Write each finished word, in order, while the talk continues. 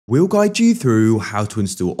We'll guide you through how to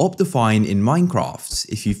install Optifine in Minecraft.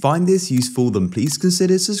 If you find this useful, then please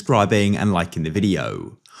consider subscribing and liking the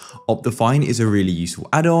video. Optifine is a really useful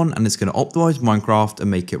add-on and it's going to optimize Minecraft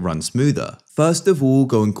and make it run smoother. First of all,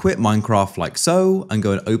 go and quit Minecraft like so and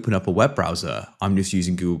go and open up a web browser. I'm just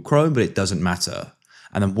using Google Chrome, but it doesn't matter.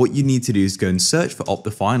 And then what you need to do is go and search for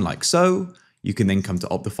Optifine like so. You can then come to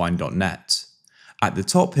optifine.net. At the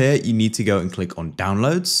top here, you need to go and click on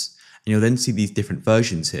downloads. And you'll then see these different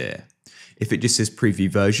versions here. If it just says preview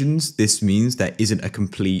versions, this means there isn't a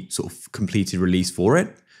completed release for it.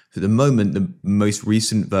 So at the moment, the most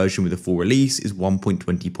recent version with a full release is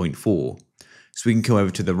 1.20.4. So we can come over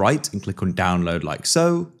to the right and click on download like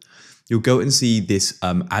so. You'll go and see this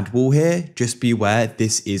ad wall here. Just be aware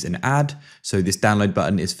this is an ad. So this download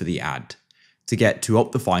button is for the ad. To get to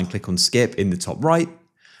Optifine, click on skip in the top right.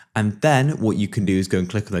 And then what you can do is go and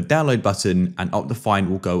click on the download button and Optifine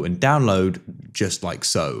will go and download just like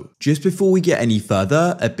so. Just before we get any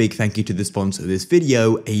further, a big thank you to the sponsor of this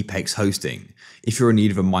video, Apex Hosting. If you're in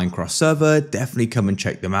need of a Minecraft server, definitely come and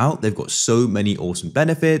check them out. They've got so many awesome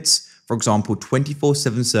benefits. For example,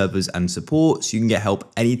 24/7 servers and support, so you can get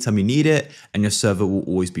help anytime you need it and your server will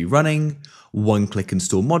always be running. One-click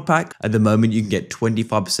install mod pack. At the moment, you can get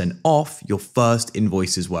 25% off your first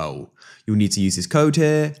invoice as well. You'll need to use this code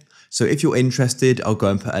here. So if you're interested, I'll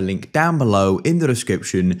go and put a link down below in the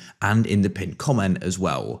description and in the pinned comment as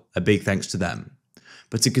well. A big thanks to them.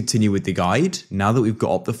 But to continue with the guide, now that we've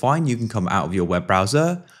got Optifine, you can come out of your web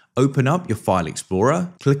browser, open up your file explorer,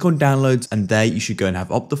 click on downloads, and there you should go and have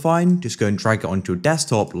Optifine. Just go and drag it onto your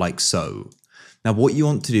desktop like so. Now what you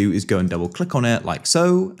want to do is go and double click on it like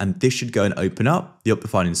so, and this should go and open up the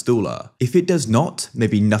Optifine installer. If it does not,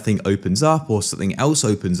 maybe nothing opens up or something else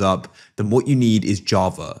opens up, then what you need is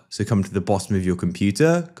Java. So come to the bottom of your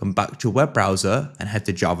computer, come back to your web browser and head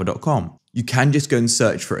to java.com. You can just go and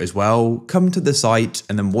search for it as well, come to the site,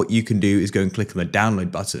 and then what you can do is go and click on the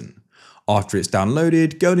download button. After it's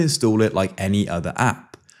downloaded, go and install it like any other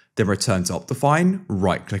app. Then return to Optifine,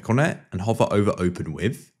 right click on it and hover over open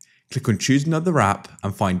with. Click on choose another app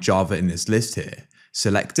and find Java in this list here.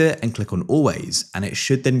 Select it and click on always and it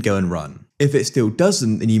should then go and run. If it still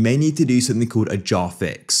doesn't, then you may need to do something called a jar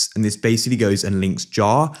fix. And this basically goes and links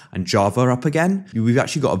jar and Java up again. We've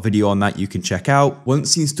actually got a video on that you can check out.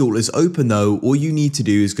 Once the installer is open though, all you need to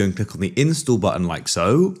do is go and click on the install button like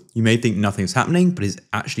so. You may think nothing's happening, but it's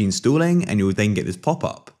actually installing and you'll then get this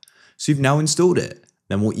pop-up. So you've now installed it.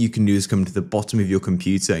 Then what you can do is come to the bottom of your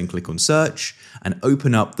computer and click on search and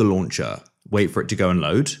open up the launcher. Wait for it to go and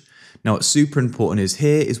load. Now what's super important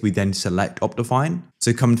is we then select Optifine.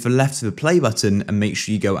 So come to the left of the play button and make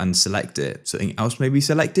sure you go and select it. Something else may be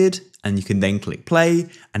selected and you can then click play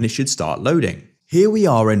and it should start loading. Here we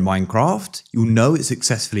are in Minecraft. You'll know it's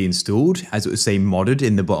successfully installed as it will say modded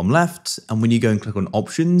in the bottom left. And when you go and click on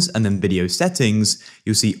options and then video settings,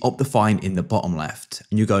 you'll see Optifine in the bottom left.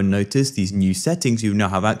 And you'll go and notice these new settings you now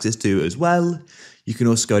have access to as well. You can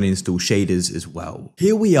also go and install shaders as well.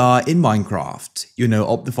 Here we are in Minecraft. You'll know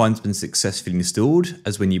Optifine's been successfully installed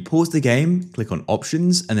as when you pause the game, click on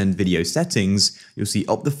options and then video settings, you'll see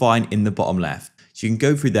Optifine in the bottom left. So you can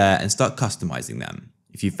go through there and start customizing them.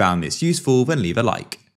 If you found this useful, then leave a like.